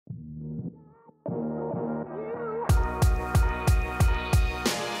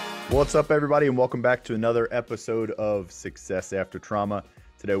What's up, everybody, and welcome back to another episode of Success After Trauma.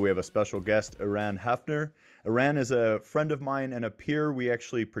 Today we have a special guest, Eran Hefner. Eran is a friend of mine and a peer. We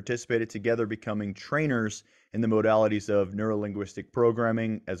actually participated together becoming trainers in the modalities of neurolinguistic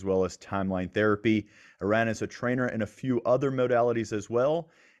programming as well as timeline therapy. Eran is a trainer in a few other modalities as well,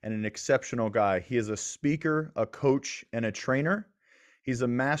 and an exceptional guy. He is a speaker, a coach, and a trainer. He's a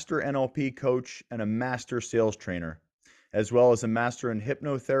master NLP coach and a master sales trainer, as well as a master in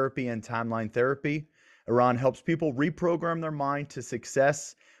hypnotherapy and timeline therapy. Eran helps people reprogram their mind to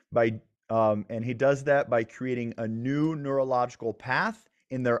success and he does that by creating a new neurological path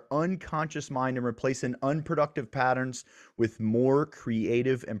in their unconscious mind and replacing unproductive patterns with more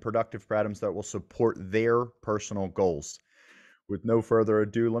creative and productive patterns that will support their personal goals. With no further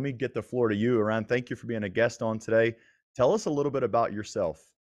ado, let me get the floor to you, Eran. Thank you for being a guest on today. Tell us a little bit about yourself.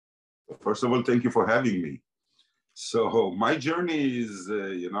 First of all, thank you for having me. So my journey is,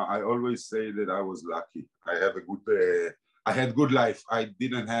 I always say that I was lucky. I had good life. I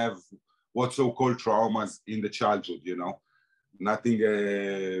didn't have what so-called traumas in the childhood,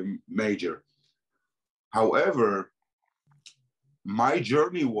 nothing major. However, my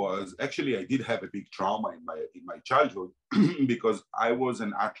journey was actually, I did have a big trauma in my childhood because I was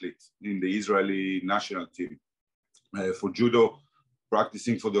an athlete in the Israeli national team for judo,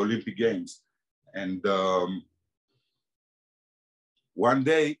 practicing for the Olympic Games. And one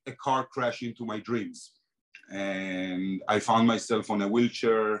day, a car crashed into my dreams, and I found myself on a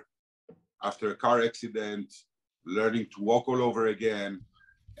wheelchair after a car accident, learning to walk all over again,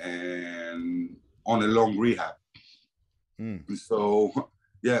 and on a long rehab. So,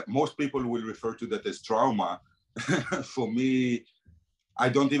 yeah, most people will refer to that as trauma. For me, I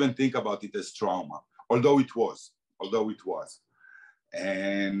don't even think about it as trauma, although it was.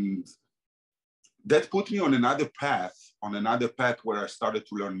 And that put me on another path where I started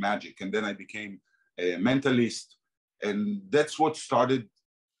to learn magic. And then I became a mentalist. And that's what started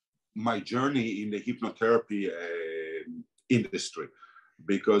my journey in the hypnotherapy industry.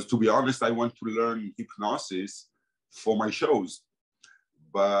 Because to be honest, I want to learn hypnosis for my shows.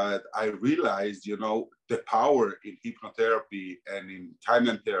 But I realized, the power in hypnotherapy and in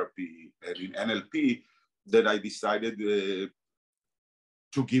timeline therapy and in NLP, that I decided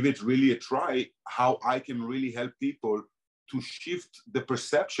to give it really a try, how I can really help people to shift the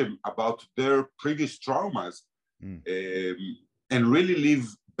perception about their previous traumas and really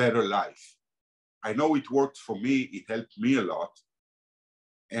live better life. I know it worked for me, it helped me a lot.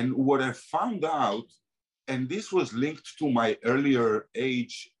 And what I found out, and this was linked to my earlier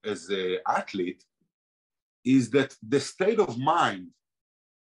age as an athlete, is that the state of mind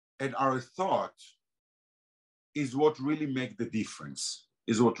and our thought is what really make the difference.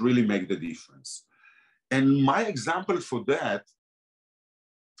 And my example for that,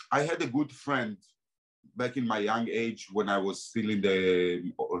 I had a good friend back in my young age when I was still in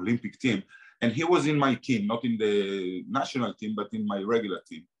the Olympic team, and he was in my team, not in the national team, but in my regular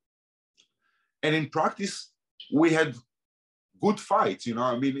team. And in practice, we had good fights,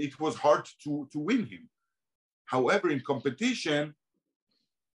 it was hard to win him. However, in competition,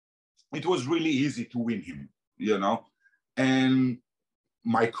 it was really easy to win him, And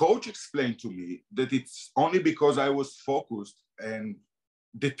my coach explained to me that it's only because I was focused and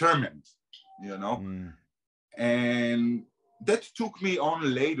determined, And that took me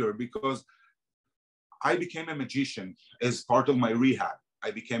on later because I became a magician as part of my rehab.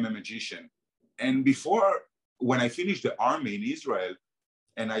 I became a magician. And when I finished the army in Israel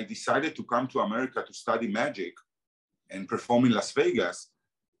and I decided to come to America to study magic and perform in Las Vegas,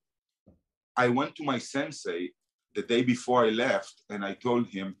 I went to my sensei the day before I left, and I told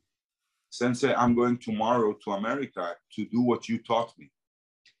him, Sensei, I'm going tomorrow to America to do what you taught me.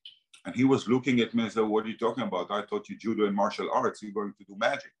 And he was looking at me and said, what are you talking about? I taught you judo and martial arts. You're going to do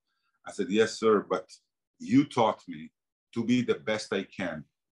magic. I said, yes, sir, but you taught me to be the best I can,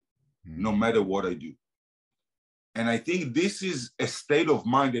 no matter what I do. And I think this is a state of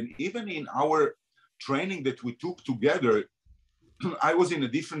mind. And even in our training that we took together, I was in a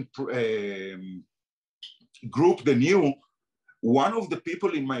different group than you. One of the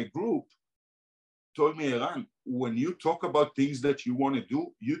people in my group told me, Eran, when you talk about things that you want to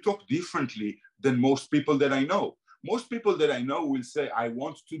do, you talk differently than most people that I know. Most people that I know will say, I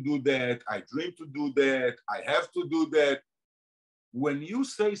want to do that, I dream to do that, I have to do that. When you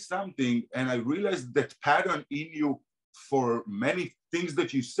say something, and I realize that pattern in you for many things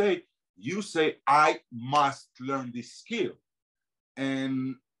that you say, I must learn this skill.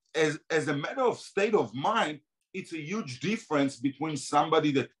 And as a matter of state of mind, it's a huge difference between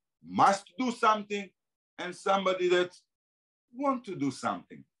somebody that must do something and somebody that wants to do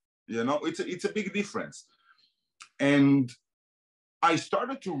something. You know, it's a big difference. And I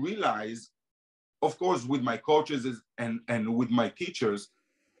started to realize, of course, with my coaches and with my teachers,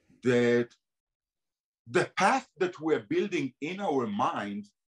 that the path that we're building in our mind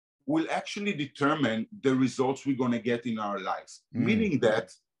will actually determine the results we're going to get in our lives. Meaning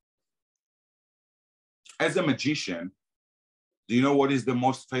that as a magician, do you know what is the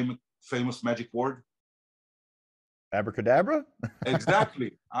most famous magic word? Abracadabra?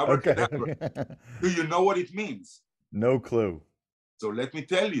 Exactly. Abracadabra. Okay. Do you know what it means? No clue. So let me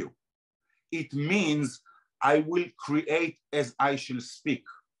tell you. It means I will create as I shall speak.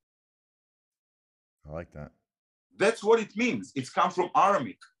 I like that. That's what it means. It's come from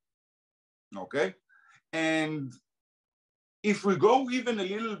Aramaic. Okay? And if we go even a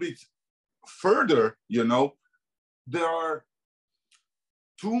little bit further, you know, there are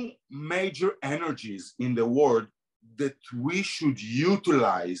two major energies in the world that we should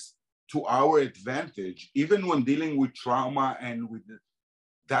utilize to our advantage, even when dealing with trauma and with it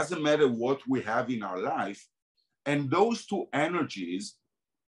doesn't matter what we have in our life. And those two energies,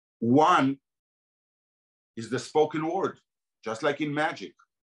 one is the spoken word, just like in magic.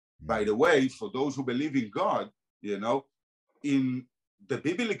 By the way, for those who believe in God, you know, in the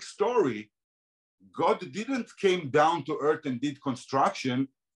biblical story, God didn't came down to earth and did construction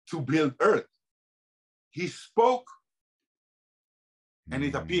to build earth. He spoke and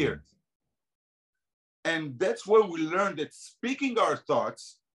it appeared. And that's where we learn that speaking our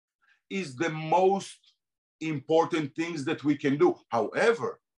thoughts is the most important things that we can do.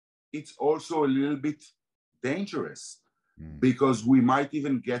 However, it's also a little bit dangerous because we might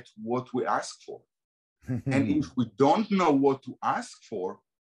even get what we ask for. And if we don't know what to ask for,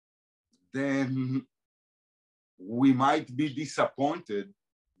 then we might be disappointed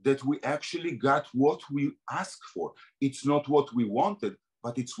that we actually got what we asked for. It's not what we wanted,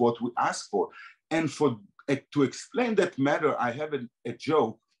 but it's what we asked for. And to explain that matter, I have a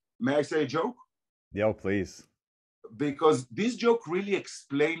joke. May I say a joke? Yeah, please. Because this joke really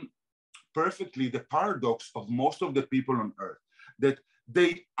explains perfectly the paradox of most of the people on earth, that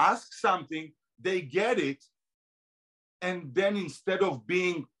they ask something, they get it, and then instead of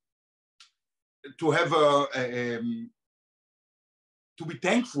being to have to be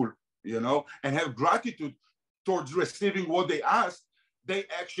thankful, you know, and have gratitude towards receiving what they asked, they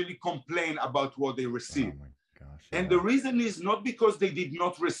actually complain about what they received. Oh my gosh. And the reason is not because they did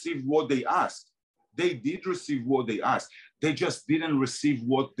not receive what they asked. They did receive what they asked. They just didn't receive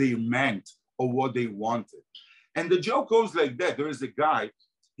what they meant or what they wanted. And the joke goes like that. There is a guy,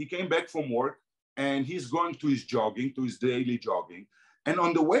 he came back from work and he's going to his jogging, to his daily jogging. And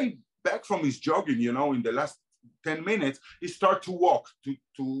on the way back from his jogging, you know, in the last 10 minutes, he started to walk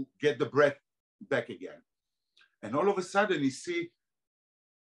to get the breath back again. And all of a sudden he see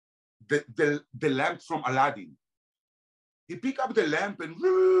the lamp from Aladdin. He pick up the lamp and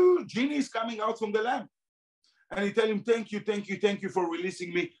whoo, genie is coming out from the lamp. And he tell him, thank you for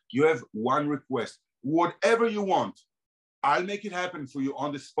releasing me. You have one request. Whatever you want, I'll make it happen for you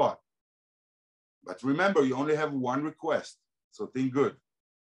on the spot. But remember, you only have one request. So think good.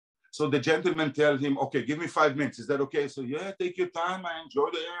 So the gentleman tells him, okay, give me 5 minutes. Is that okay? So yeah, take your time. I enjoy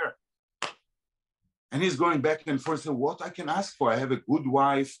the air. And he's going back and forth. So what I can ask for? I have a good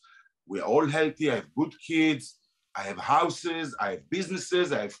wife. We're all healthy. I have good kids. I have houses. I have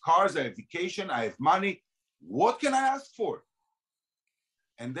businesses. I have cars. I have vacation. I have money. What can I ask for?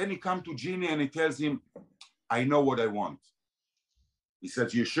 And then he comes to Genie and he tells him, I know what I want. He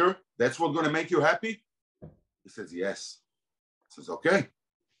says, you sure? That's what's going to make you happy? He says, yes. He says, okay.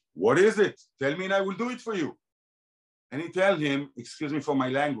 What is it? Tell me and I will do it for you. And he tells him, excuse me for my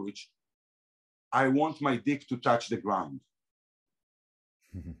language, I want my dick to touch the ground.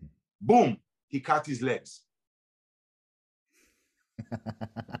 Boom, he cut his legs.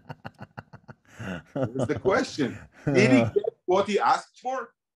 Here's the question. Did he get what he asked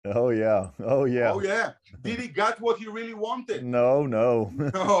for? Oh yeah. Oh yeah. Oh yeah. Did he get what he really wanted? No. No.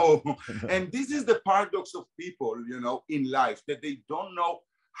 And this is the paradox of people, you know, in life, that they don't know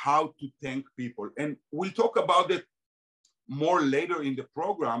how to thank people. And we'll talk about it more later in the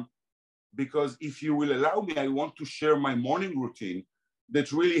program, because if you will allow me, I want to share my morning routine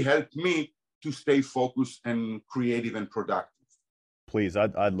that really helped me to stay focused and creative and productive. Please,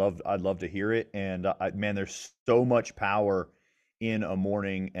 I'd love to hear it. And man, there's so much power in a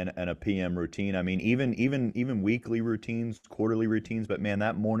morning and a PM routine. I mean, even weekly routines, quarterly routines, but man,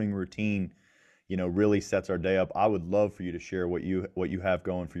 that morning routine, you know, really sets our day up. I would love for you to share what you have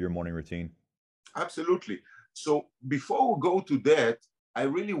going for your morning routine. Absolutely. So before we go to that, I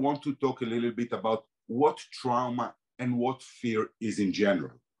really want to talk a little bit about what trauma and what fear is in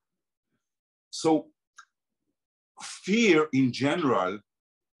general. So fear in general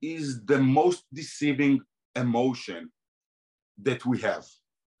is the most deceiving emotion that we have.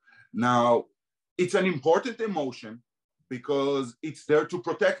 Now, it's an important emotion because it's there to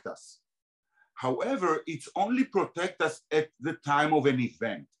protect us. However, it's only protect us at the time of an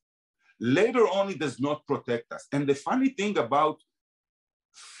event. Later on, it does not protect us. And the funny thing about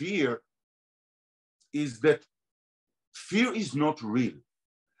fear is that fear is not real.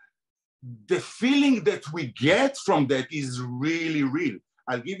 The feeling that we get from that is really real.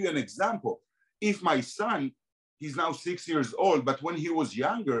 I'll give you an example. If my son, he's now 6 years old, but when he was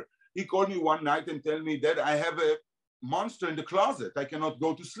younger, he called me one night and told me that I have a monster in the closet. I cannot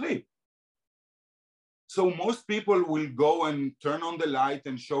go to sleep. So most people will go and turn on the light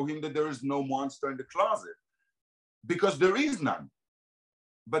and show him that there is no monster in the closet because there is none.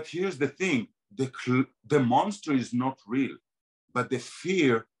 But here's the thing, the monster is not real, but the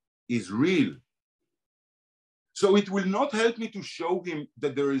fear is real. So it will not help me to show him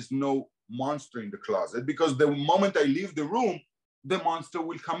that there is no monster in the closet because the moment I leave the room, the monster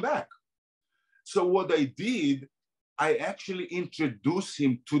will come back. So what I did, I actually introduced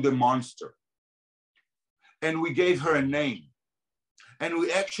him to the monster. And we gave her a name. And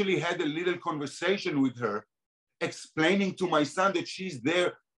we actually had a little conversation with her, explaining to my son that she's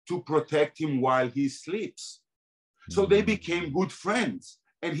there to protect him while he sleeps. So they became good friends,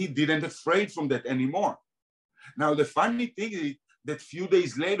 and he didn't afraid from that anymore. Now, the funny thing is that few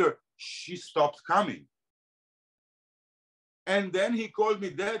days later, she stopped coming. And then he called me,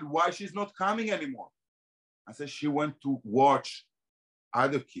 Dad, why she's not coming anymore? I said, she went to watch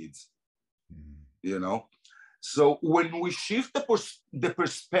other kids, you know? So when we shift the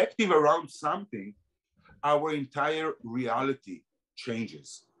perspective around something, our entire reality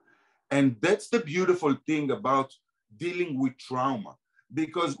changes. And that's the beautiful thing about dealing with trauma,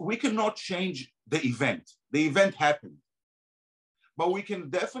 because we cannot change the event. The event happened. But we can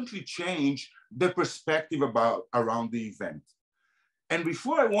definitely change the perspective around the event. And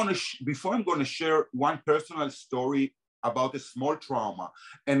before I'm going to share one personal story about a small trauma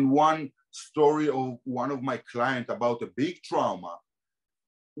and one story of one of my clients about a big trauma,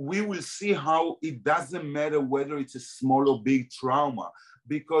 we will see how it doesn't matter whether it's a small or big trauma,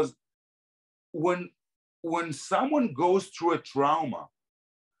 because when someone goes through a trauma,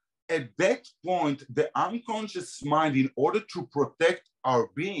 at that point, the unconscious mind, in order to protect our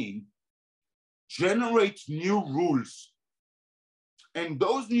being, generates new rules. And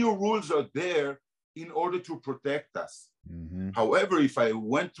those new rules are there in order to protect us. However, if I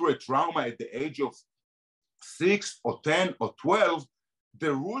went through a trauma at the age of 6 or 10 or 12,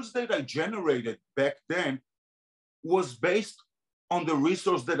 the rules that I generated back then was based on the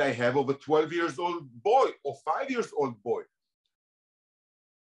resource that I have of a 12-year-old boy or 5-year-old boy.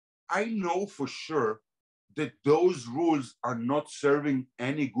 I know for sure that those rules are not serving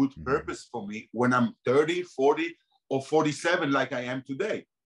any good purpose for me when I'm 30, 40, or 47 like I am today.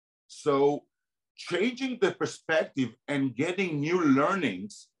 So changing the perspective and getting new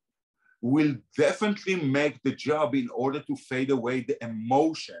learnings will definitely make the job in order to fade away the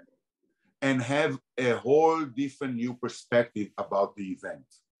emotion and have a whole different new perspective about the event.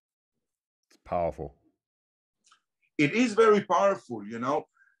 It's powerful. It is very powerful, you know.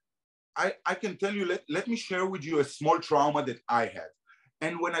 I can tell you, let me share with you a small trauma that I had.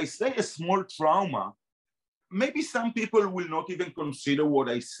 And when I say a small trauma, maybe some people will not even consider what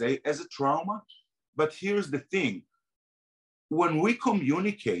I say as a trauma. But here's the thing. When we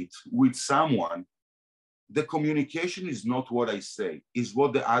communicate with someone, the communication is not what I say, it's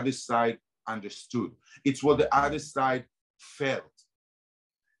what the other side understood. It's what the other side felt.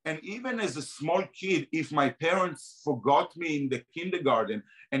 And even as a small kid, if my parents forgot me in the kindergarten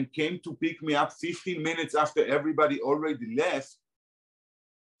and came to pick me up 15 minutes after everybody already left,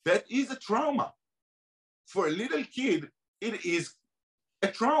 that is a trauma. For a little kid, it is a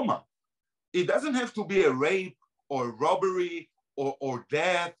trauma. It doesn't have to be a rape or robbery or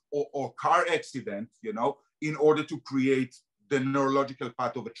death or car accident, you know, in order to create the neurological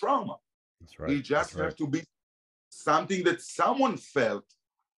part of a trauma. That's right. It just has to be something that someone felt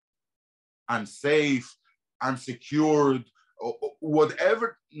unsafe, unsecured, or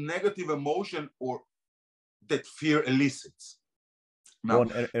whatever negative emotion or that fear elicits. Now,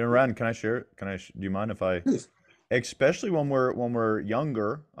 well, and Eran, can I share? Do you mind if I? Please. Especially when we're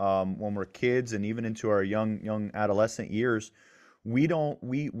younger, when we're kids, and even into our young adolescent years, we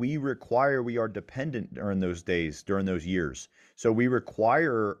are dependent during those days, during those years. So we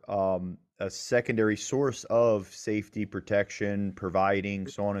require a secondary source of safety, protection, providing,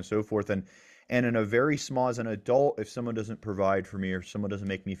 so on and so forth. And in a very small, as an adult, if someone doesn't provide for me or someone doesn't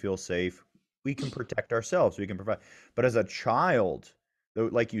make me feel safe, we can protect ourselves. We can provide. But as a child, though,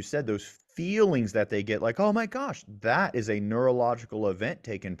 like you said, those feelings that they get, like, oh my gosh, that is a neurological event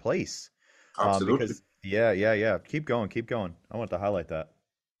taking place. Absolutely. Because yeah, yeah, yeah. Keep going, keep going. I want to highlight that.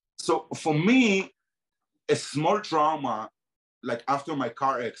 So for me, a small trauma, like after my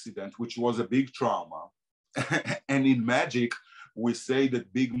car accident, which was a big trauma, and in magic, we say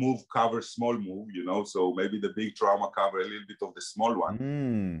that big move covers small move, you know, so maybe the big trauma cover a little bit of the small one.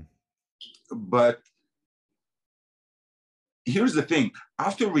 Mm. But here's the thing,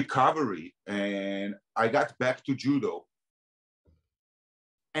 after recovery and I got back to judo,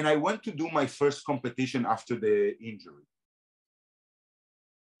 and I went to do my first competition after the injury.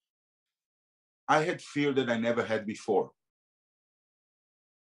 I had fear that I never had before.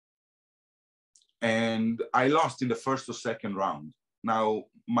 And I lost in the first or second round. Now,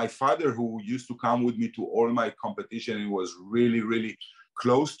 my father, who used to come with me to all my competition and was really, really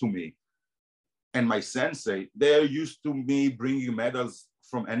close to me, and my sensei, they're used to me bringing medals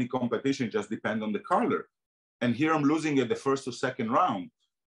from any competition, just depend on the color. And here I'm losing at the first or second round.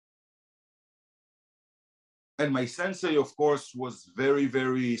 And my sensei, of course, was very,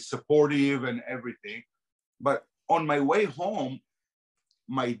 very supportive and everything. But on my way home,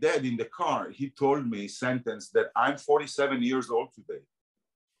 my dad in the car, he told me a sentence that I'm 47 years old today.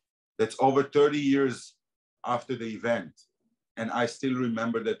 That's over 30 years after the event. And I still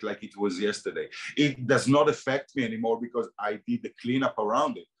remember that like it was yesterday. It does not affect me anymore because I did the cleanup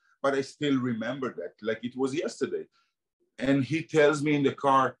around it, but I still remember that like it was yesterday. And he tells me in the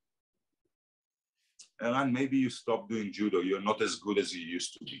car, Eran, maybe you stop doing judo. You're not as good as you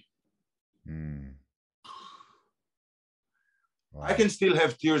used to be. Mm. Wow. I can still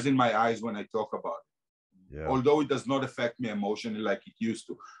have tears in my eyes when I talk about it. Yeah. Although it does not affect me emotionally like it used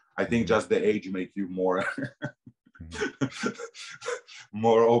to. I think just the age makes you more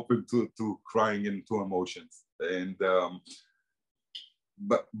more open to crying into emotions. And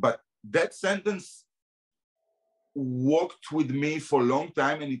but that sentence walked with me for a long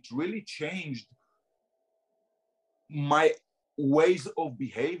time, and it really changed my ways of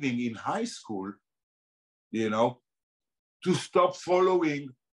behaving in high school, you know, to stop following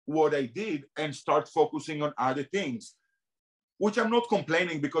what I did and start focusing on other things, which I'm not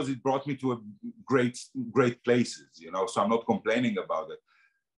complaining because it brought me to a great places, you know, so I'm not complaining about it.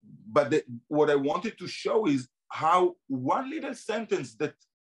 But what I wanted to show is how one little sentence that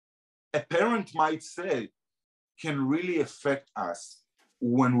a parent might say can really affect us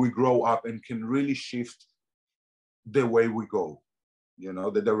when we grow up and can really shift the way we go, you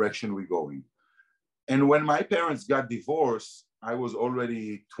know, the direction we go in. And when my parents got divorced, I was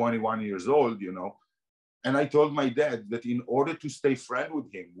already 21 years old, you know, and I told my dad that in order to stay friend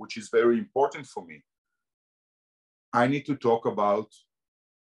with him, which is very important for me, I need to talk about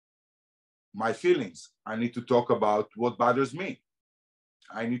my feelings. I need to talk about what bothers me.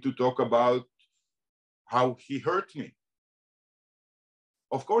 I need to talk about how he hurt me.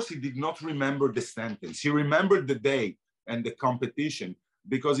 Of course, he did not remember the sentence. He remembered the day and the competition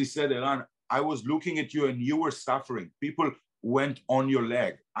because he said, Eran, I was looking at you and you were suffering. People went on your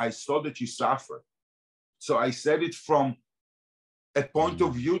leg. I saw that you suffered. So I said it from a point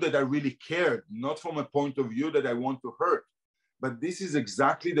of view that I really cared, not from a point of view that I want to hurt. But this is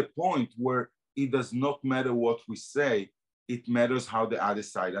exactly the point where it does not matter what we say. It matters how the other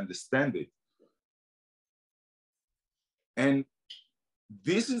side understands it. And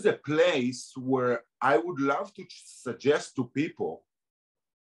this is a place where I would love to suggest to people,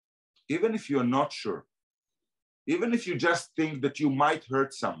 even if you're not sure, even if you just think that you might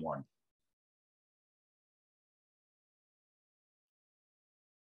hurt someone,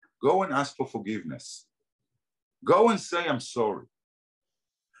 go and ask for forgiveness. Go and say, I'm sorry.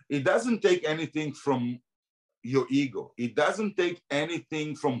 It doesn't take anything from your ego. It doesn't take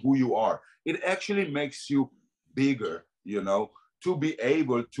anything from who you are. It actually makes you bigger, you know, to be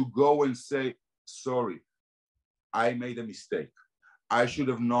able to go and say, sorry, I made a mistake. I should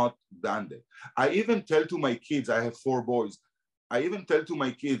have not done that. I even tell to my kids, I have 4 boys. I even tell to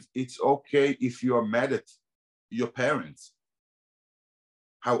my kids, it's okay if you are mad at your parents.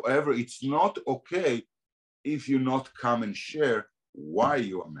 However, it's not okay if you not come and share why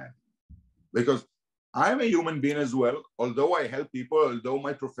you are mad. Because I'm a human being as well. Although I help people, although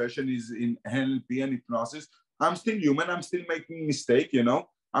my profession is in NLP and hypnosis, I'm still human. I'm still making mistakes, you know.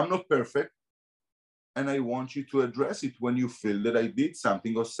 I'm not perfect. And I want you to address it when you feel that I did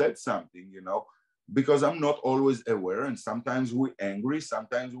something or said something, you know, because I'm not always aware. And sometimes we're angry.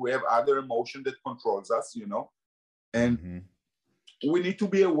 Sometimes we have other emotion that controls us, you know, and we need to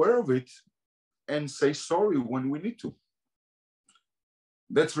be aware of it and say sorry when we need to.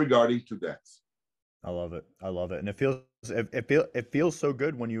 That's regarding to that. I love it. I love it. And it feels so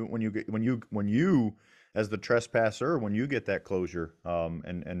good when you as the trespasser, when you get that closure,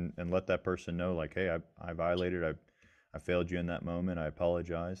 and let that person know, like, hey, I violated, I failed you in that moment. I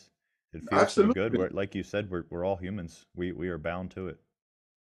apologize. It feels so good. Absolutely. Where, like you said, we're all humans. We are bound to it.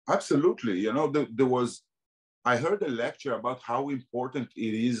 Absolutely. You know, I heard a lecture about how important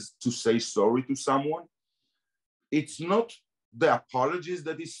it is to say sorry to someone. It's not the apologies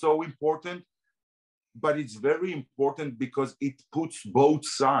that is so important, but it's very important because it puts both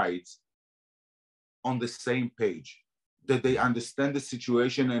sides on the same page, that they understand the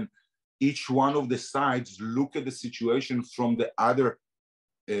situation, and each one of the sides look at the situation from the other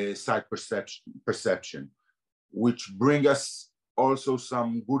side perception, which bring us also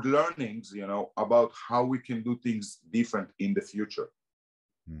some good learnings, you know, about how we can do things different in the future,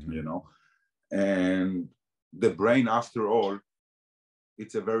 you know. And the brain, after all,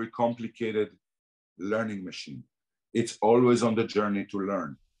 it's a very complicated learning machine. It's always on the journey to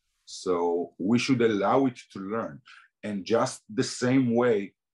learn. So we should allow it to learn. And just the same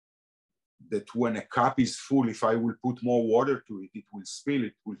way that when a cup is full, if I will put more water to it, it will spill,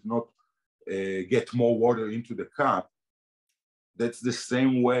 it will not get more water into the cup. That's the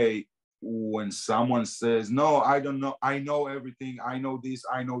same way when someone says, no, I don't know, I know everything, I know this,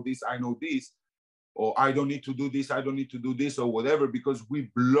 I know this, I know this, or I don't need to do this, I don't need to do this, or whatever, because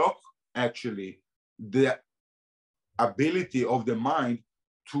we block actually the ability of the mind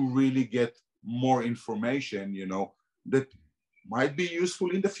to really get more information, you know, that might be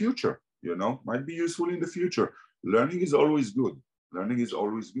useful in the future, you know, might be useful in the future. Learning is always good. Learning is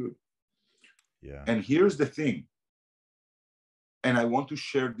always good. Yeah. And here's the thing. And I want to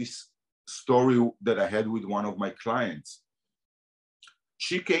share this story that I had with one of my clients.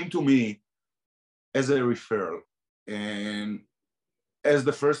 She came to me as a referral. And as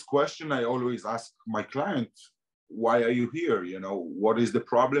the first question, I always ask my client, why are you here? You know, what is the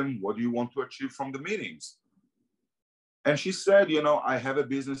problem? What do you want to achieve from the meetings? And she said, you know, I have a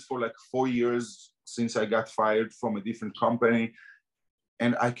business for like 4 years since I got fired from a different company,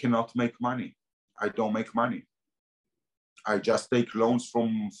 and I cannot make money. I don't make money. I just take loans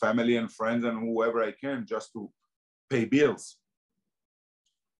from family and friends and whoever I can just to pay bills.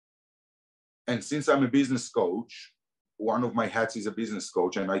 And since I'm a business coach, one of my hats is a business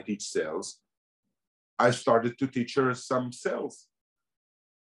coach and I teach sales, I started to teach her some sales.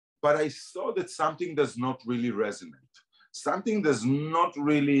 But I saw that something does not really resonate. Something does not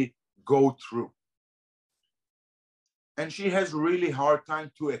really go through. And she has really hard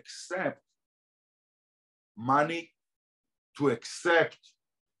time to accept money, to accept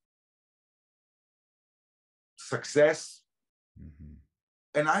success.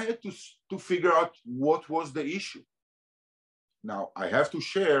 And I had to figure out what was the issue. Now, I have to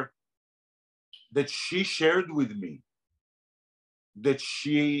share that she shared with me that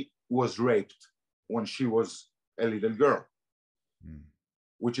she was raped when she was a little girl,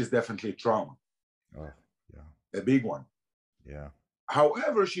 which is definitely trauma. Oh, yeah. A big one. Yeah.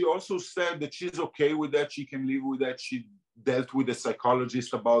 However, she also said that she's okay with that. She can live with that. She dealt with a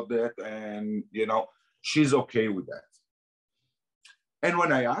psychologist about that. And, you know, she's okay with that. And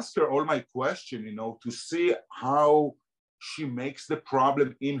when I asked her all my question, you know, to see how she makes the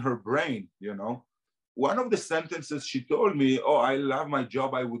problem in her brain, you know, one of the sentences she told me, oh, I love my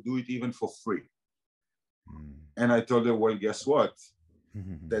job. I would do it even for free. And I told her, well, guess what?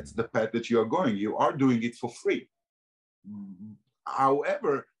 That's the path that you are going. You are doing it for free.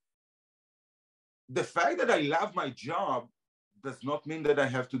 However, the fact that I love my job does not mean that I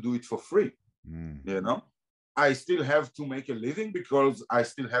have to do it for free. You know, I still have to make a living because I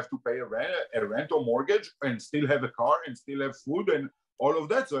still have to pay a rent or mortgage and still have a car and still have food and all of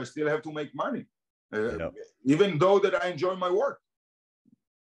that. So I still have to make money, even though that I enjoy my work.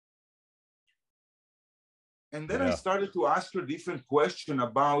 And then I started to ask her different questions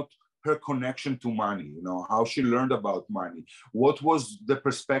about her connection to money, you know, how she learned about money. What was the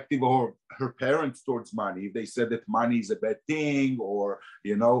perspective of her parents towards money? If they said that money is a bad thing or,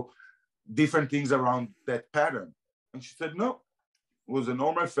 you know, different things around that pattern. And she said, no, it was a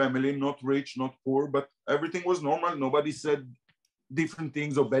normal family, not rich, not poor, but everything was normal. Nobody said different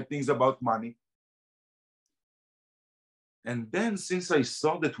things or bad things about money. And then since I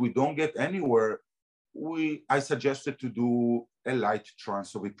saw that we don't get anywhere, I suggested to do a light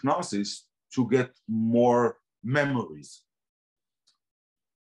trance of hypnosis to get more memories.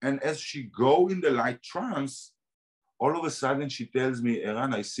 And as she go in the light trance, all of a sudden she tells me,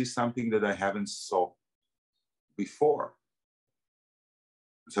 Eran, I see something that I haven't saw before.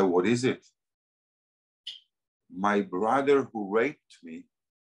 So what is it? My brother who raped me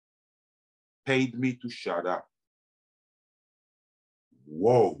paid me to shut up.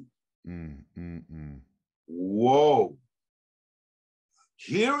 Whoa. Whoa.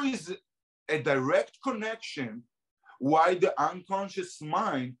 Here is a direct connection why the unconscious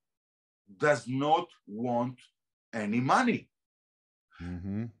mind does not want any money.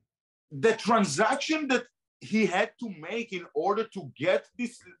 The transaction that he had to make in order to get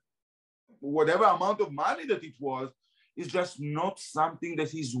this, whatever amount of money that it was, is just not something that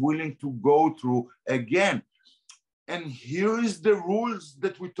he's willing to go through again. And here is the rules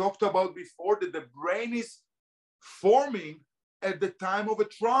that we talked about before, that the brain is forming at the time of a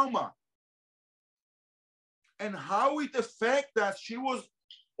trauma. And how it affects us. She was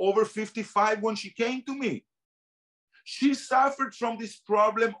over 55 when she came to me. She suffered from this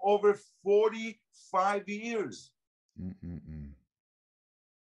problem over 45 years.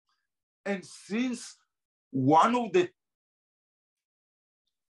 And since one of the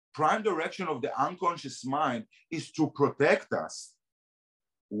prime direction of the unconscious mind is to protect us,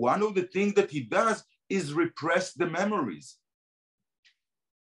 one of the things that he does is repress the memories.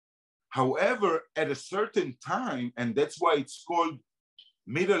 However, at a certain time, and that's why it's called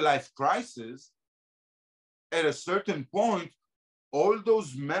middle life crisis, at a certain point, all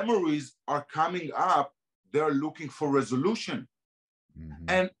those memories are coming up. They're looking for resolution.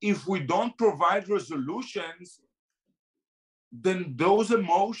 And if we don't provide resolutions, then those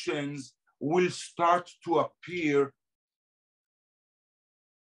emotions will start to appear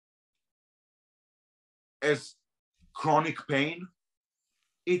as chronic pain.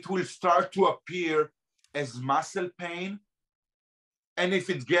 It will start to appear as muscle pain. And if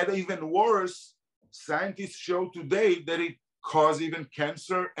it gets even worse, scientists show today that it causes even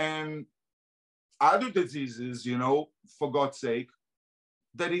cancer and other diseases, you know, for God's sake,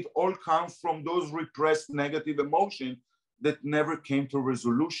 that it all comes from those repressed negative emotions that never came to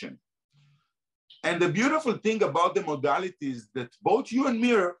resolution. And the beautiful thing about the modalities that both you and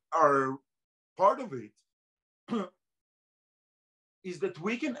me are part of it is that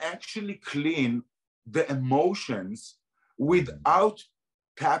we can actually clean the emotions without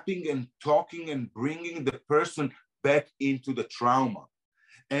tapping and talking and bringing the person back into the trauma.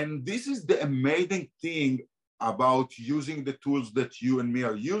 And this is the amazing thing about using the tools that you and me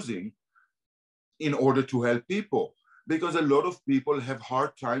are using in order to help people, because a lot of people have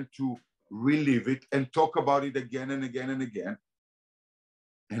hard time to relive it and talk about it again and again and again.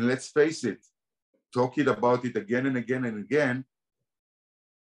 And let's face it, talking about it again and again and again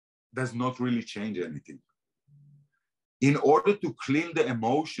does not really change anything. In order to clean the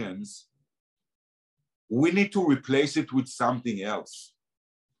emotions, we need to replace it with something else.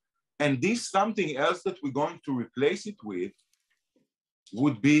 And this something else that we're going to replace it with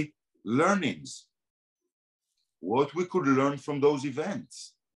would be learnings. What we could learn from those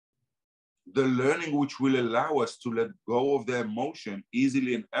events. The learning which will allow us to let go of the emotion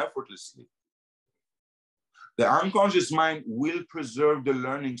easily and effortlessly. The unconscious mind will preserve the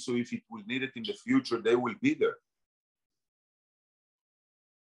learning, so if it will need it in the future, they will be there.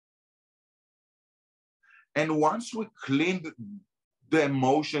 And once we clean the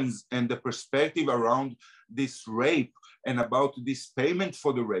emotions and the perspective around this rape and about this payment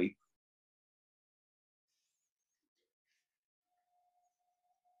for the rape,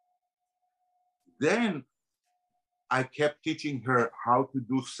 then I kept teaching her how to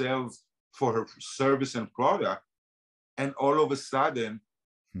do sales for her service and product. And all of a sudden,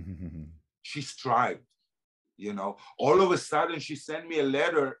 she thrived. You know, all of a sudden, she sent me a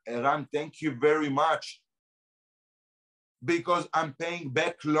letter, Eran, thank you very much, because I'm paying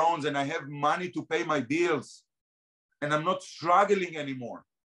back loans and I have money to pay my bills and I'm not struggling anymore.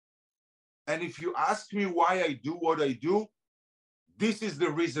 And if you ask me why I do what I do, this is the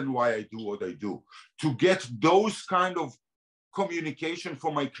reason why I do what I do, to get those kind of communication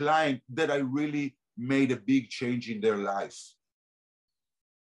for my client that I really made a big change in their life.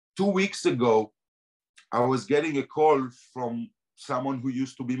 2 weeks ago, I was getting a call from someone who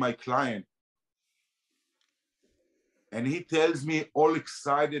used to be my client. And he tells me all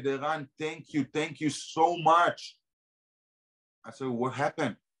excited, Eran, thank you so much. I said, what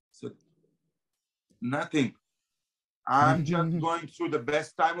happened? He said, nothing. I'm just going through the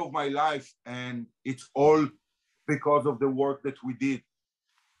best time of my life, and it's all because of the work that we did.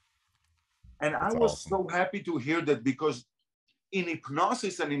 And I was so happy to hear that, because in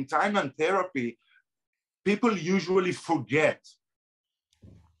hypnosis and in time and therapy, people usually forget,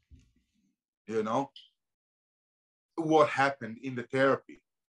 you know, what happened in the therapy.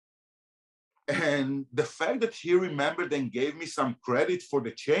 And the fact that he remembered and gave me some credit for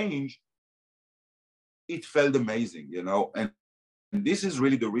the change, it felt amazing, you know. And this is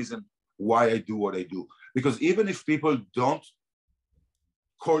really the reason why I do what I do. Because even if people don't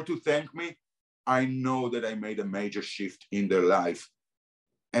call to thank me, I know that I made a major shift in their life.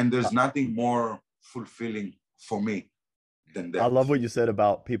 And there's nothing more fulfilling for me than I that. love what you said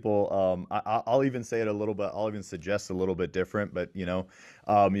about people. I'll even say it a little bit. I'll even suggest a little bit different. But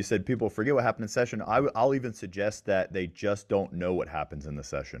you said people forget what happened in session. I'll even suggest that they just don't know what happens in the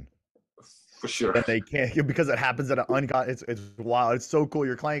session. For sure. And they can't because it happens at an it's wild. It's so cool.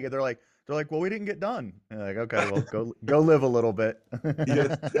 Your client, they're like, well, we didn't get done. And you're like, okay, well, go live a little bit.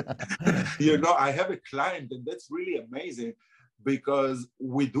 Yes. I have a client, and that's really amazing because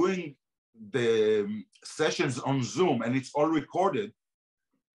we're doing the sessions on Zoom and it's all recorded.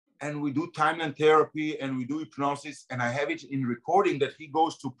 And we do timeline therapy and we do hypnosis. And I have it in recording that he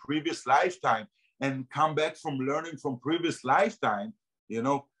goes to previous lifetime and come back from learning from previous lifetime.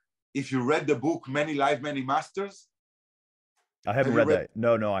 If you read the book, Many Life, Many Masters. I haven't read that.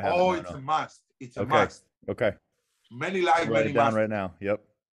 No, I haven't. Oh, it's a must. It's a must. Okay. Many Life, Write Many it down Masters. right now. Yep.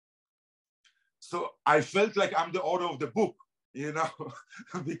 So I felt like I'm the author of the book,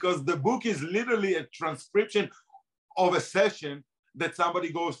 because the book is literally a transcription of a session that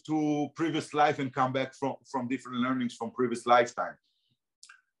somebody goes to previous life and come back from different learnings from previous lifetime.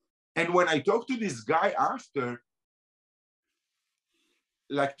 And when I talked to this guy after,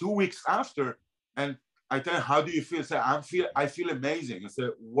 like 2 weeks after, and I tell him, how do you feel? He said, I feel amazing. I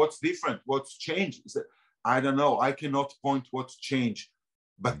said, what's different? What's changed? He said, I don't know. I cannot point what's changed,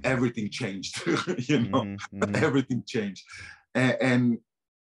 but everything changed. Everything changed. And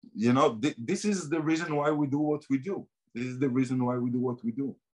this is the reason why we do what we do. This is the reason why we do what we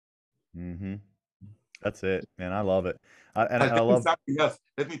do. That's it, man. I love it. Something else.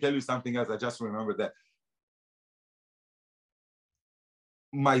 Let me tell you something else. I just remembered that.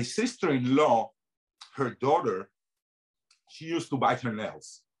 My sister-in-law, her daughter, she used to bite her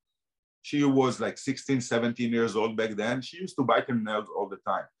nails. She was like 16, 17 years old back then. She used to bite her nails all the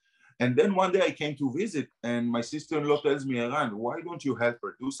time. And then one day I came to visit and my sister-in-law tells me, Eran, why don't you help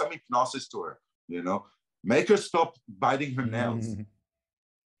her? Do some hypnosis to her, make her stop biting her nails.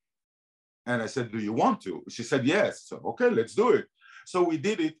 And I said, do you want to? She said, yes. So, okay, let's do it. So we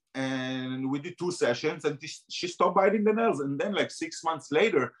did it and we did 2 sessions and she stopped biting the nails. And then like 6 months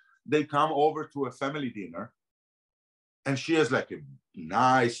later, they come over to a family dinner and she has like a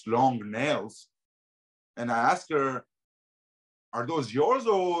nice long nails. And I asked her, are those yours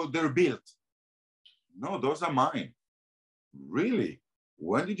or they're built? No, those are mine. Really?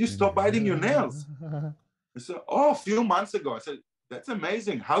 When did you stop biting your nails? I said, a few months ago. I said, that's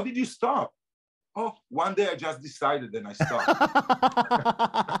amazing. How did you stop? Oh, one day I just decided and I stopped.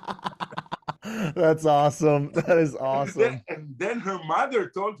 That's awesome. That is awesome. And then her mother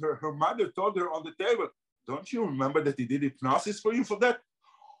told her on the table, don't you remember that he did hypnosis for you for that?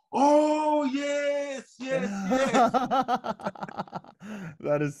 Oh, yes.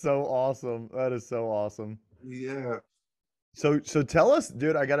 That is so awesome. That is so awesome. Yeah. So tell us,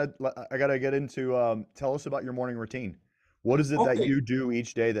 dude, I gotta get into, tell us about your morning routine. What is it that you do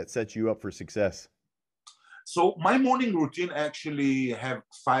each day that sets you up for success? So my morning routine actually have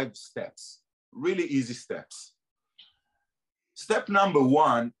 5 steps, really easy steps. Step number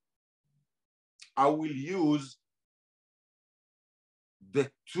 1, I will use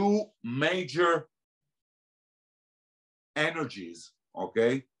the 2 major energies,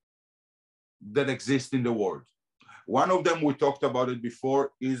 that exist in the world. One of them, we talked about it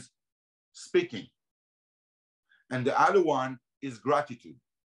before, is speaking. And the other one is gratitude.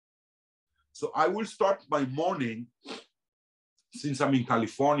 So I will start my morning, since I'm in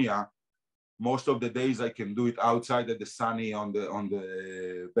California, most of the days I can do it outside at the sunny on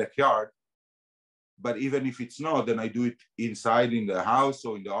the backyard. But even if it's not, then I do it inside in the house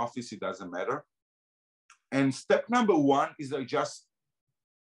or in the office, it doesn't matter. And step number 1 is I just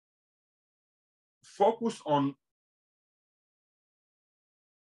focus on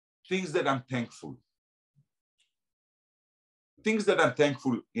things that I'm thankful. Things that I'm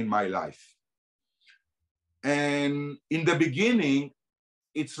thankful in my life. And in the beginning,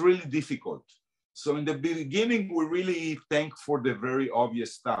 it's really difficult. So in the beginning, we really thank for the very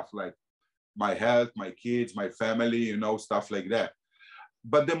obvious stuff, like my health, my kids, my family, stuff like that.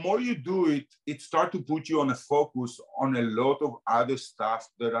 But the more you do it, it starts to put you on a focus on a lot of other stuff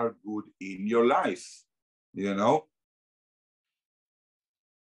that are good in your life,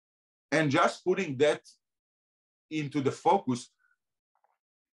 And just putting that into the focus,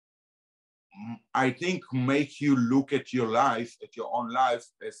 I think, make you look at your life, at your own life,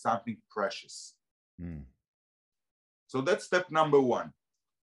 as something precious. So that's step number 1.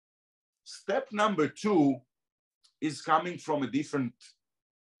 Step number 2 is coming from a different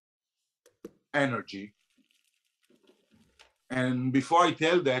energy. And before I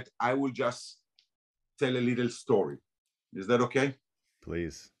tell that, I will just tell a little story. Is that okay?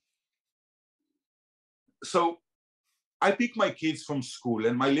 Please. So I pick my kids from school,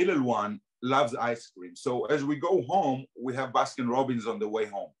 and my little one loves ice cream. So as we go home, we have Baskin Robbins on the way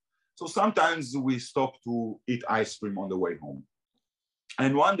home. So sometimes we stop to eat ice cream on the way home.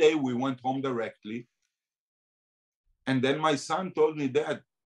 And one day we went home directly. And then my son told me, Dad,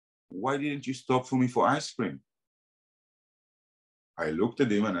 why didn't you stop for me for ice cream? I looked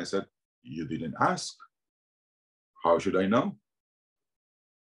at him and I said, you didn't ask. How should I know?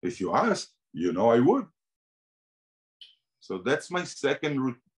 If you asked, you know I would. So that's my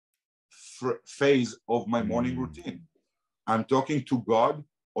second phase of my morning routine. I'm talking to God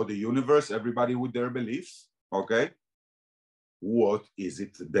or the universe, everybody with their beliefs, okay? What is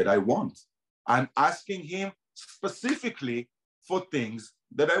it that I want? I'm asking him specifically for things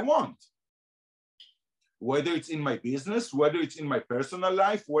that I want. Whether it's in my business, whether it's in my personal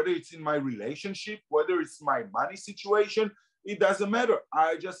life, whether it's in my relationship, whether it's my money situation, it doesn't matter.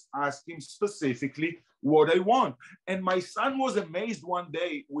 I just ask him specifically what I want. And my son was amazed one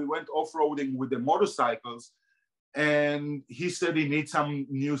day. We went off-roading with the motorcycles, and he said he needs some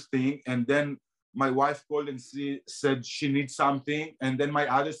new thing. And then my wife called and said she needs something. And then my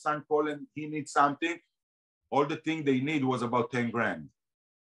other son called and he needs something. All the thing they need was about 10 grand.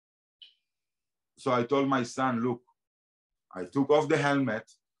 So I told my son, look, I took off the helmet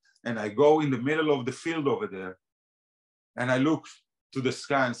and I go in the middle of the field over there. And I looked to the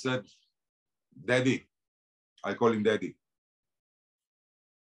sky and said, Daddy, I call him Daddy.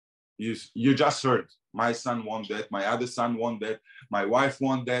 You just heard, my son wants that, my other son wants that, my wife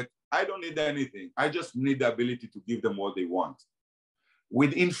wants that. I don't need anything. I just need the ability to give them what they want.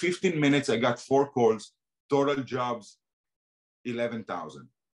 Within 15 minutes, I got 4 calls, total jobs, 11,000.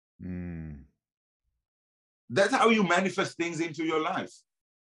 That's how you manifest things into your life.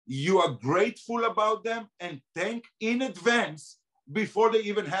 You are grateful about them and thank in advance before they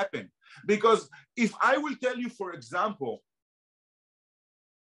even happen. Because if I will tell you, for example,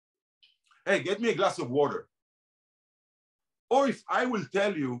 hey, get me a glass of water. Or if I will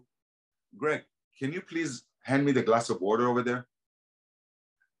tell you, Greg, can you please hand me the glass of water over there?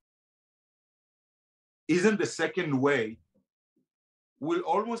 Isn't the second way will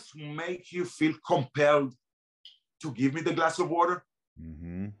almost make you feel compelled to give me the glass of water?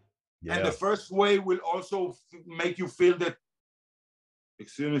 Yeah. And the first way will also make you feel that,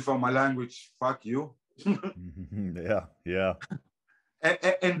 excuse me for my language, fuck you. Yeah.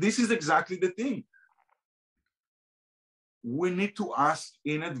 And this is exactly the thing. We need to ask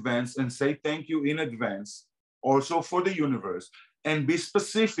in advance and say thank you in advance, also for the universe, and be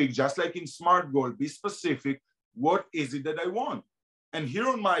specific, just like in SMART goal, be specific. What is it that I want? And here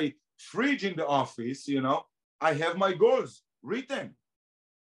on my fridge in the office, I have my goals written.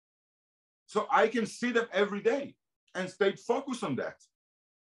 So I can see them every day and stay focused on that.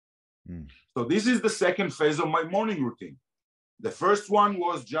 So this is the second phase of my morning routine. The first one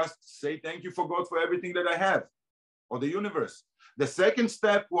was just say thank you for God for everything that I have, or the universe. The second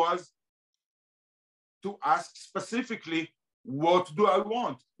step was to ask specifically, what do I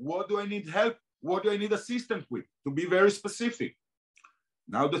want? What do I need help? What do I need assistance with? To be very specific.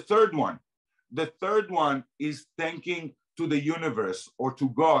 Now the third one. The third one is thanking to the universe or to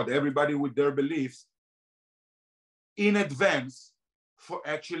God, everybody with their beliefs, in advance for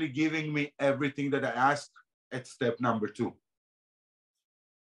actually giving me everything that I asked at step number 2.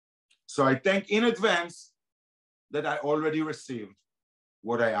 So I thank in advance that I already received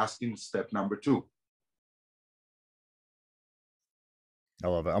what I asked in step number 2. I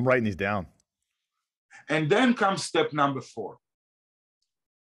love it. I'm writing these down. And then comes step number 4.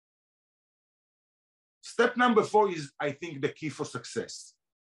 Step number 4 is, I think, the key for success.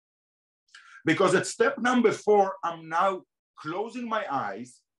 Because at step number 4, I'm now closing my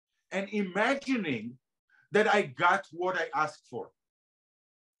eyes and imagining that I got what I asked for.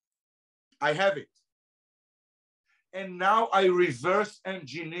 I have it. And now I reverse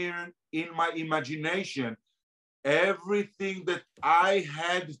engineer in my imagination everything that I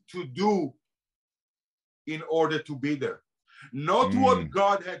had to do in order to be there. Not what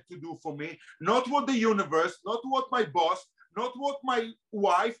God had to do for me, not what the universe, not what my boss, not what my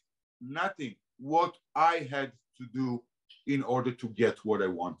wife, nothing. What I had to do in order to get what I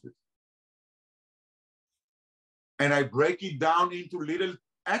wanted. And I break it down into little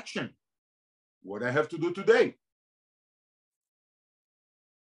action. What I have to do today.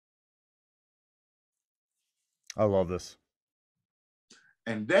 I love this.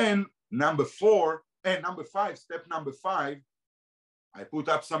 And then number 4 and number 5, step number 5, I put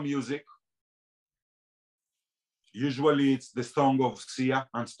up some music Usually it's the song of Sia,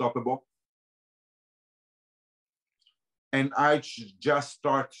 Unstoppable. And I just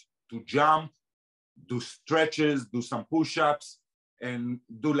start to jump, do stretches, do some push-ups, and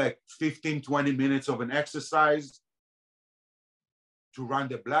do like 15, 20 minutes of an exercise to run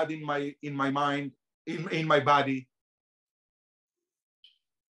the blood in my mind, in my body.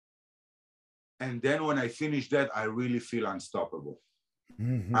 And then when I finish that, I really feel unstoppable.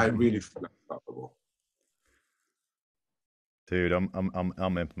 I really feel unstoppable. Dude,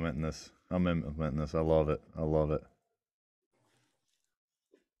 I'm implementing this. I'm implementing this. I love it. I love it.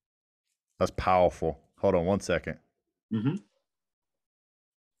 That's powerful. Hold on one second. Mm-hmm.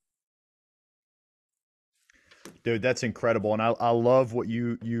 Dude, that's incredible. And I love what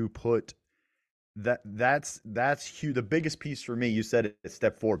you put. That's huge. The biggest piece for me, you said it,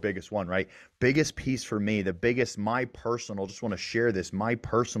 step 4, biggest one, right? Biggest piece for me, the biggest, my personal, just want to share this, my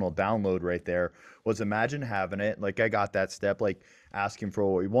personal download right there was imagine having it. Like I got that step, like asking for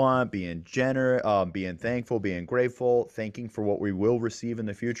what we want, being generous, being thankful, being grateful, thanking for what we will receive in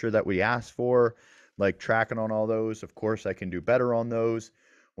the future that we ask for, like tracking on all those. Of course, I can do better on those.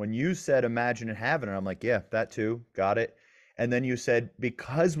 When you said imagine having it, I'm like, yeah, that too, got it. And then you said,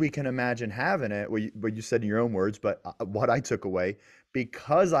 because we can imagine having it, what you said in your own words, but what I took away,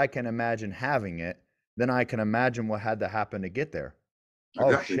 because I can imagine having it, then I can imagine what had to happen to get there. Oh,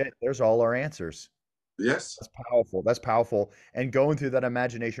 Exactly. shit, there's all our answers. Yes. That's powerful. That's powerful. And going through that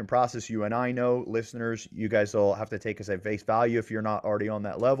imagination process, you and I know, listeners, you guys will have to take us at face value if you're not already on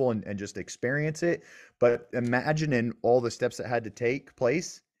that level and just experience it. But imagining all the steps that had to take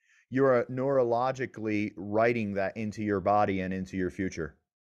place, you're neurologically writing that into your body and into your future.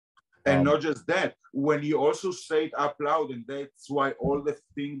 And not just that, when you also say it up loud, and that's why all the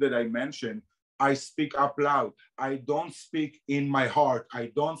things that I mentioned, I speak up loud. I don't speak in my heart.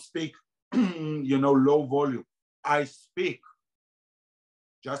 I don't speak, low volume. I speak,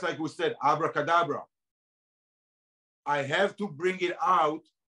 just like we said, abracadabra. I have to bring it out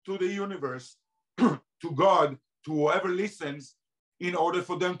to the universe, to God, to whoever listens, in order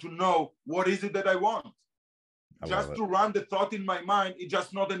for them to know what is it that I want. Just to run the thought in my mind is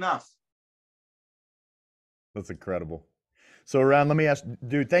just not enough. That's incredible. So, Eran, let me ask,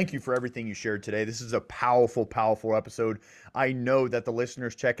 dude, thank you for everything you shared today. This is a powerful, powerful episode. I know that the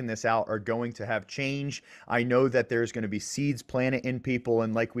listeners checking this out are going to have change. I know that there's going to be seeds planted in people.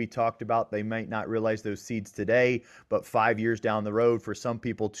 And like we talked about, they might not realize those seeds today, but 5 years down the road, for some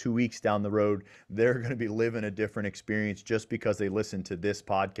people, 2 weeks down the road, they're going to be living a different experience just because they listen to this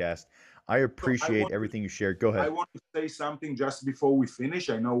podcast. I appreciate everything you shared. Go ahead. I want to say something just before we finish.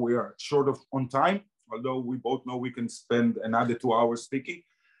 I know we are short of on time, although we both know we can spend another 2 hours speaking.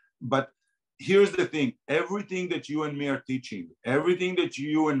 But here's the thing. Everything that you and me are teaching, everything that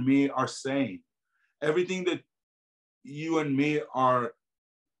you and me are saying, everything that you and me are,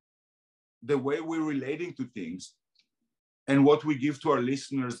 the way we're relating to things and what we give to our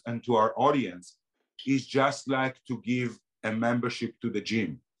listeners and to our audience is just like to give a membership to the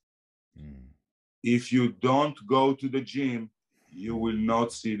gym. If you don't go to the gym, you will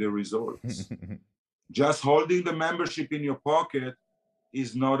not see the results. Just holding the membership in your pocket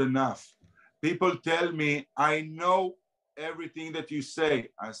is not enough. People tell me, I know everything that you say.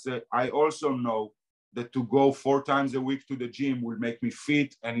 I say, I also know that to go 4 times a week to the gym will make me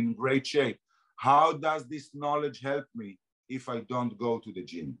fit and in great shape. How does this knowledge help me if I don't go to the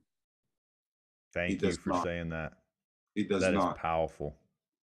gym? Thank you for saying that. It does not. That is powerful.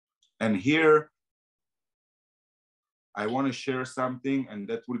 And here, I want to share something, and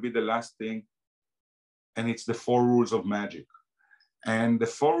that will be the last thing. And it's the 4 rules of magic. And the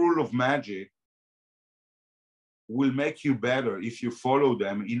 4 rules of magic will make you better if you follow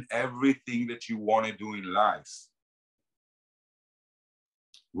them in everything that you want to do in life.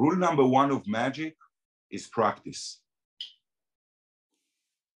 Rule number 1 of magic is practice.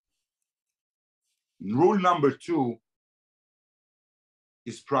 Rule number 2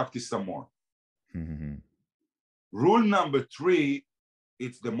 is practice some more. Rule number 3,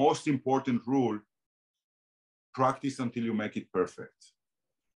 it's the most important rule, practice until you make it perfect.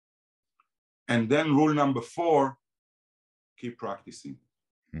 And then rule number 4, keep practicing.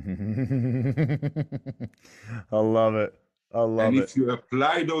 I love it. I love it. And if you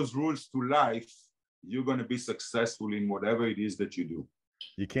apply those rules to life, you're going to be successful in whatever it is that you do.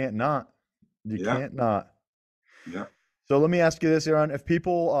 You can't not. You can't not. Yeah. So let me ask you this, Eran. If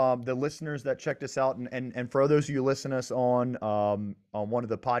people, the listeners that check this out, and for those of you listening us on one of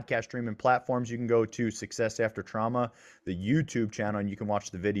the podcast streaming platforms, you can go to Success After Trauma, the YouTube channel, and you can watch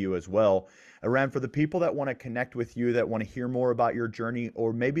the video as well. Eran, for the people that want to connect with you, that want to hear more about your journey,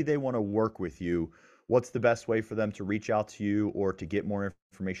 or maybe they want to work with you, what's the best way for them to reach out to you or to get more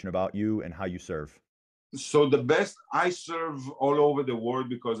information about you and how you serve? So the best, I serve all over the world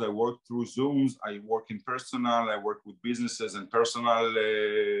because I work through Zooms. I work in personal. I work with businesses and personal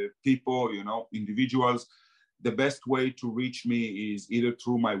people, individuals. The best way to reach me is either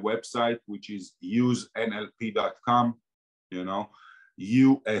through my website, which is usenlp.com,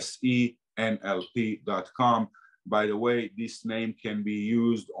 usenlp.com. By the way, this name can be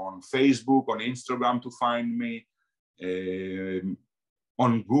used on Facebook, on Instagram to find me.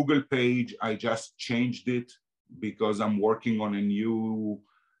 On Google page, I just changed it because I'm working on a new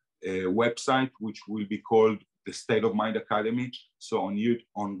website, which will be called the State of Mind Academy. So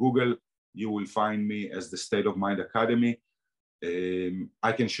on Google, you will find me as the State of Mind Academy.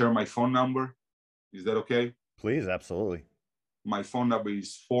 I can share my phone number. Is that okay? Please, absolutely. My phone number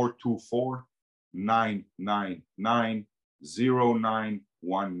is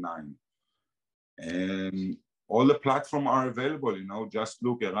 424-999-0919. And all the platforms are available, just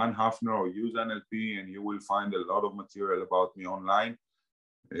look at Eran Hefner or usenlp and you will find a lot of material about me online.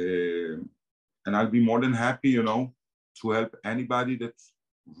 And I'll be more than happy, to help anybody that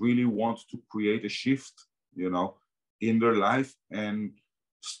really wants to create a shift, in their life and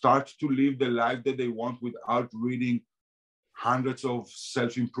start to live the life that they want without reading hundreds of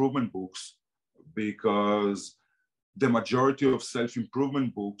self-improvement books, because the majority of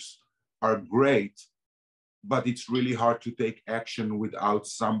self-improvement books are great, but it's really hard to take action without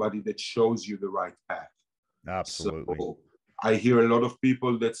somebody that shows you the right path. Absolutely. So I hear a lot of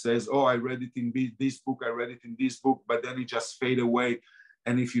people that says, oh, I read it in this book, I read it in this book, but then it just fade away.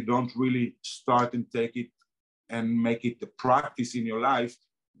 And if you don't really start and take it and make it a practice in your life,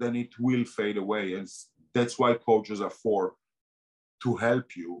 then it will fade away. And that's why coaches are for, to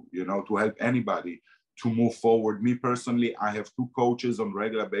help you, to help anybody to move forward. Me personally, I have 2 coaches on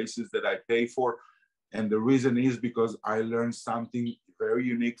regular basis that I pay for. And the reason is because I learned something very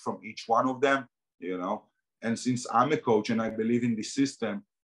unique from each one of them, And since I'm a coach and I believe in the system,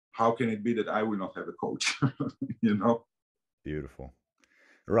 how can it be that I will not have a coach, Beautiful.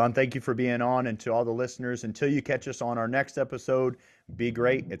 Eran, thank you for being on. And to all the listeners, until you catch us on our next episode, be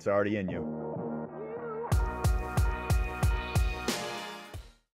great. It's already in you.